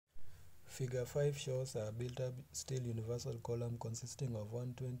Figure 5 shows a built-up steel universal column consisting of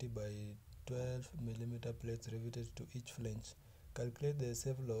 120 by 12 mm plates riveted to each flange. Calculate the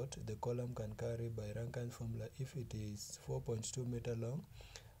safe load the column can carry by Rankine's formula if it is 4.2 meter long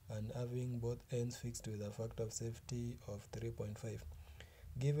and having both ends fixed with a factor of safety of 3.5.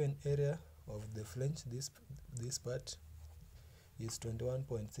 Given area of the flange, this part is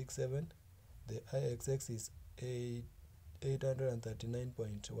 21.67. The IXX is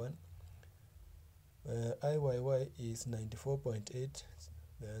 839.1. IYY is 94.8,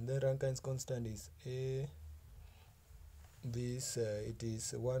 and the Rankine's constant is A. It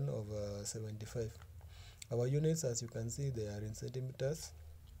is 1/75. Our units, as you can see, they are in centimeters.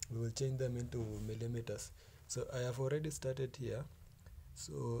 We will change them into millimeters. So I have already started here.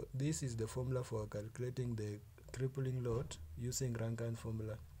 So this is the formula for calculating the crippling load using Rankine's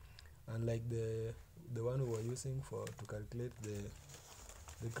formula. Unlike the one we were using to calculate the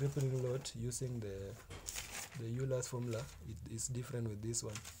crippling load using the Euler's formula, it is different with this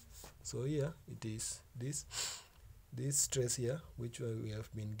one. So here it is this stress here, which we have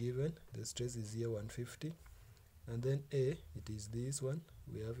been given. The stress is here 150, and then A, it is this one,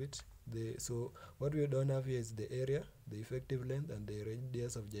 we have it. So what we don't have here is the area, the effective length, and the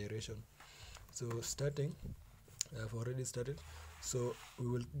radius of gyration. So starting, I have already started. So we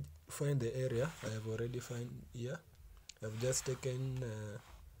will find the area. I have already found here. I've just taken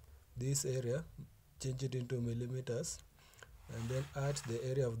this area, change it into millimeters, and then add the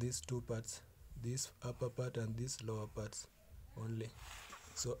area of these two parts, this upper part and this lower parts only.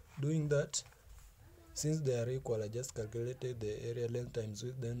 So doing that, since they are equal, I just calculated the area length times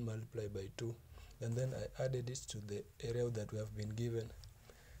width, then multiply by 2, and then I added it to the area that we have been given.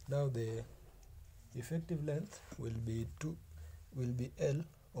 Now the effective length will be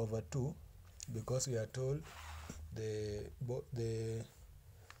L/2, because we are told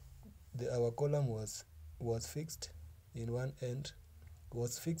our column was fixed in one end,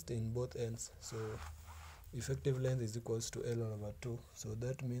 was fixed in both ends. So effective length is equals to L/2. So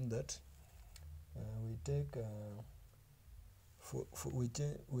that means that we take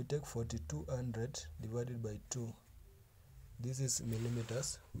 4200 divided by 2. This is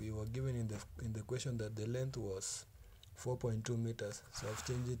millimeters. We were given in the question that the length was 4.2 meters. So I've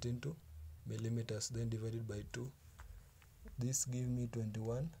changed it into millimeters, then divided by 2. This gives me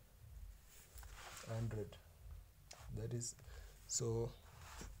 2100.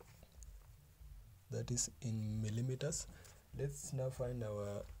 That is in millimeters. Let's now find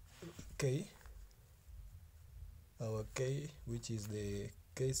our K. Our K, which is the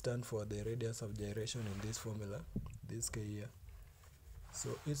K, stand for the radius of gyration in this formula, this K here.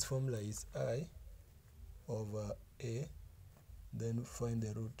 So its formula is I/A, then find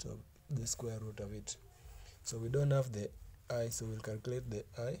the square root of it. So we don't have the I, so we'll calculate the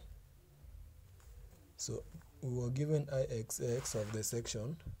I. So we were given IXX of the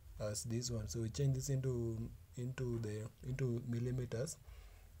section as this one, so we change this into millimeters,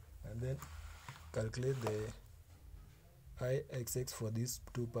 and then calculate the IXX for these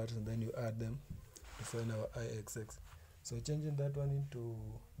two parts, and then you add them to find our IXX. So changing that one into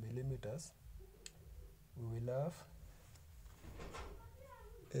millimeters, we will have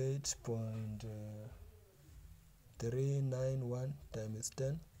 8.391 times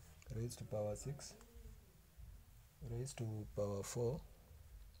 10 raised to power 6 raised to power 4,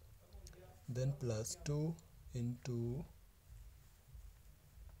 then plus 2 into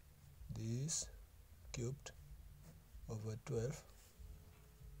this cubed over 12,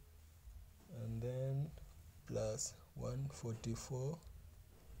 and then plus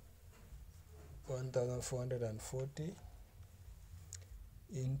 1440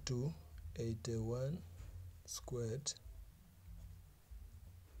 into 81 squared.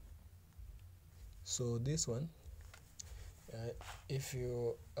 So this one, if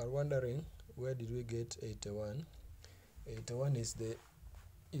you are wondering where did we get 81, 81 is the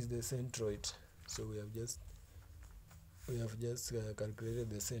centroid. So we have just calculated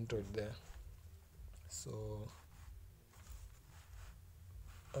the centroid there. So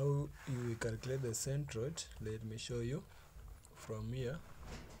how you calculate the centroid, let me show you. From here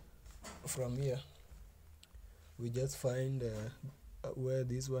we just find where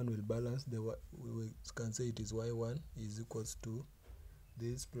this one will balance. We can say it is y1 is equals to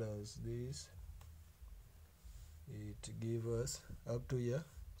this plus this. It gives us up to here.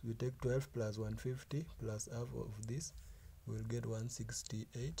 We take 12 plus 150 plus half of this, we'll get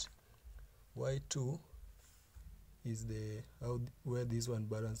 168. Y2 is where this one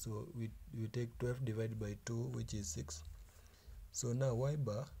balance, so we take 12 divided by 2, which is 6. So now y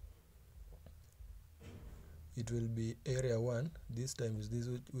bar it will be area 1 this times this,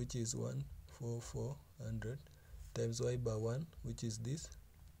 which is 14400 times y bar 1, which is this,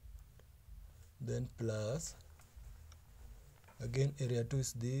 then plus again area 2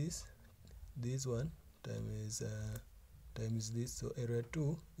 is this one times this, so area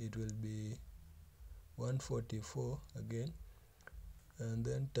 2 it will be 144 again, and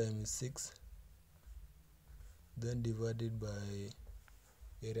then times 6, then divided by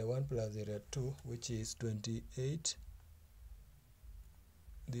area 1 plus area 2, which is 28,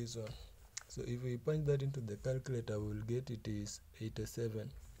 this one. So if we punch that into the calculator, we will get it is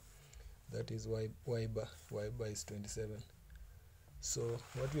 87. That is y bar is 27. So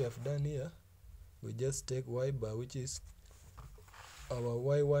what we have done here, we just take y bar, which is our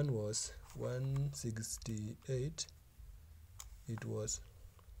y1 was 168, it was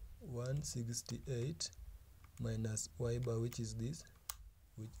 168 minus y bar, which is this,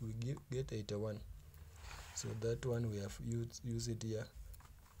 which we get 81. So that one we have use it here.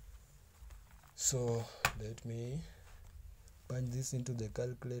 So let me punch this into the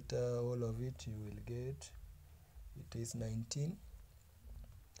calculator, all of it you will get, it is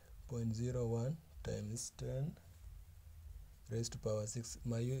 19.01 times 10 raised to power 6.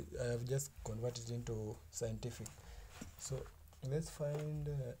 I have just converted into scientific. So let's find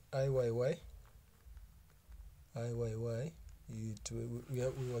IYY. We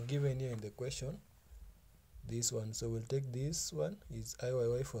were given here in the question this one, so we'll take this one is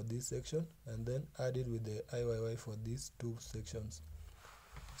IYY for this section and then add it with the IYY for these two sections.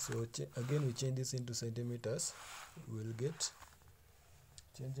 So again we change this into centimeters, we'll get,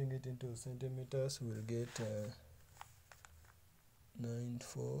 changing it into centimeters, we'll get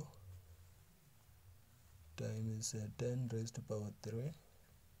 94 times 10 raised to power 3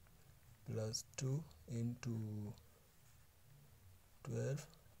 plus 2 into 12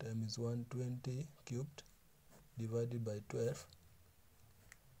 times 120 cubed divided by 12.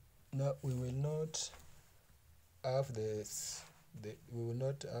 Now we will not have this, we will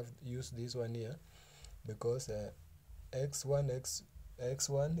not have use this one here because x1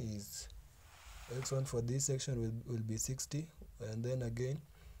 for this section will be 60, and then again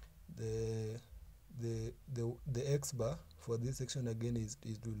the x bar for this section again it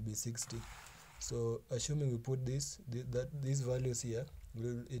will be 60. So assuming we put these values here,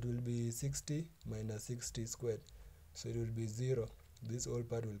 it will be 60 minus 60 squared, so it will be 0. This whole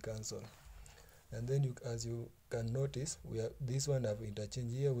part will cancel, and then as you can notice, this one have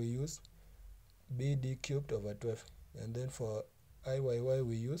interchange. Here we use bd cubed over 12, and then for IYY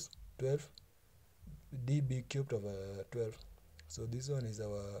we use 12 db cubed over 12. So this one is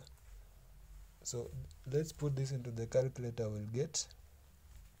our, so let's put this into the calculator. We'll get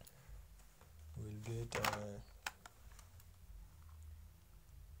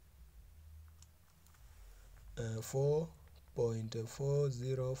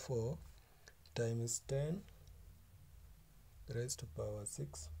 4.404 times 10 raised to power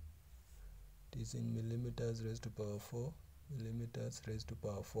 6. It is in millimeters raised to power 4, millimeters raised to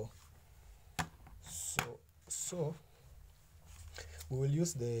power 4. So we will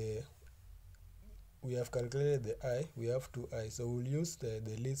use we have calculated the I, we have 2I, so we'll use the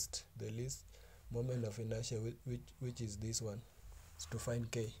least moment of inertia, which is this one, to find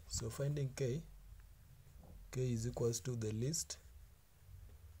K. So finding K is equals to the least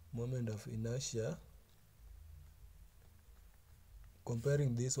moment of inertia.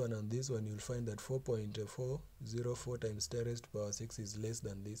 Comparing this one and this one, you'll find that 4.404 times 10 raised to power 6 is less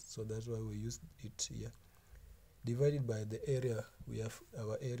than this, so that's why we use it here. Divided by the area, we have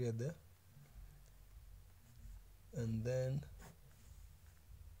our area there, and then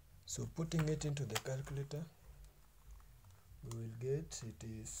so putting it into the calculator, we will get, it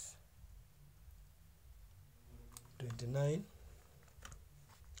is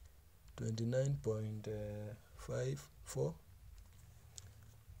 29.54.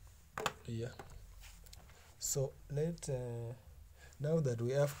 Yeah. So now that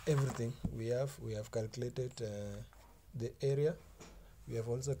we have everything, we have calculated the area, we have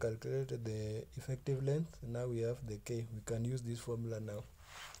also calculated the effective length. Now we have the K. We can use this formula now,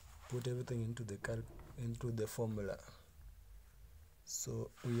 put everything into the formula.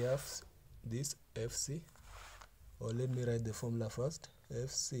 So we have this FC, or let me write the formula first.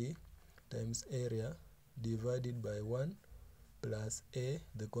 FC times area divided by 1 plus A,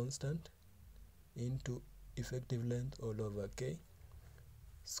 the constant, into effective length all over K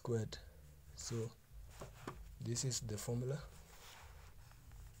squared. So this is the formula.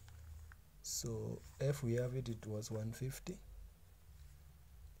 So F, we have it was 150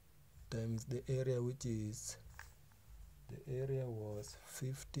 times the area, which is, the area was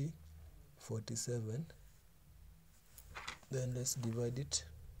 5047 Then let's divide it.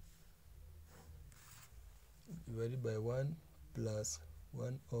 Divided by 1 plus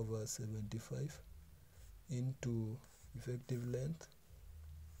 1 over 75 into effective length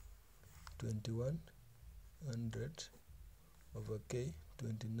 2100 over k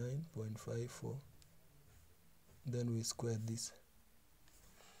 29.54. Then we square this.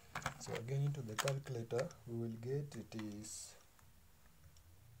 So again into the calculator we will get it is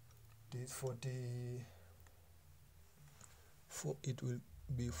 44, it will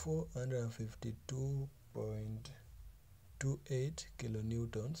be 452.28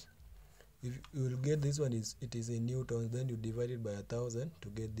 kilonewtons. If you will get this one, it is in newtons, then you divide it by 1000 to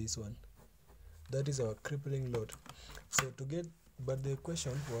get this one. That is our crippling load. So to get, but the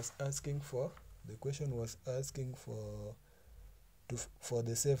question was asking for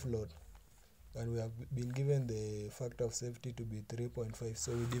the safe load, and we have been given the factor of safety to be 3.5.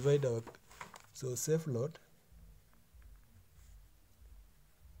 So we divide our, so safe load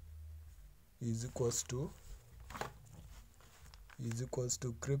is equals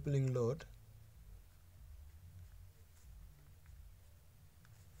to crippling load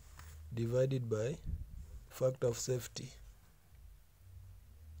divided by factor of safety.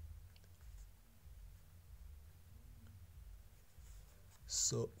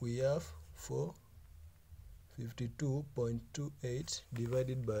 So we have 452.28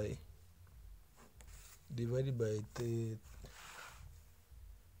 divided by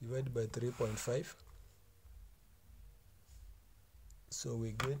 3.5. So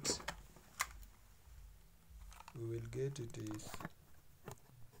we will get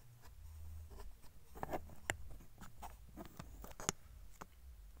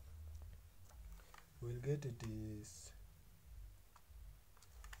it is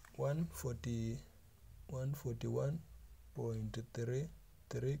 141.33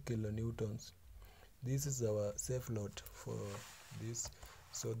 kilonewtons. This is our safe load for this.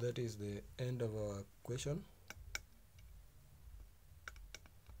 So that is the end of our question.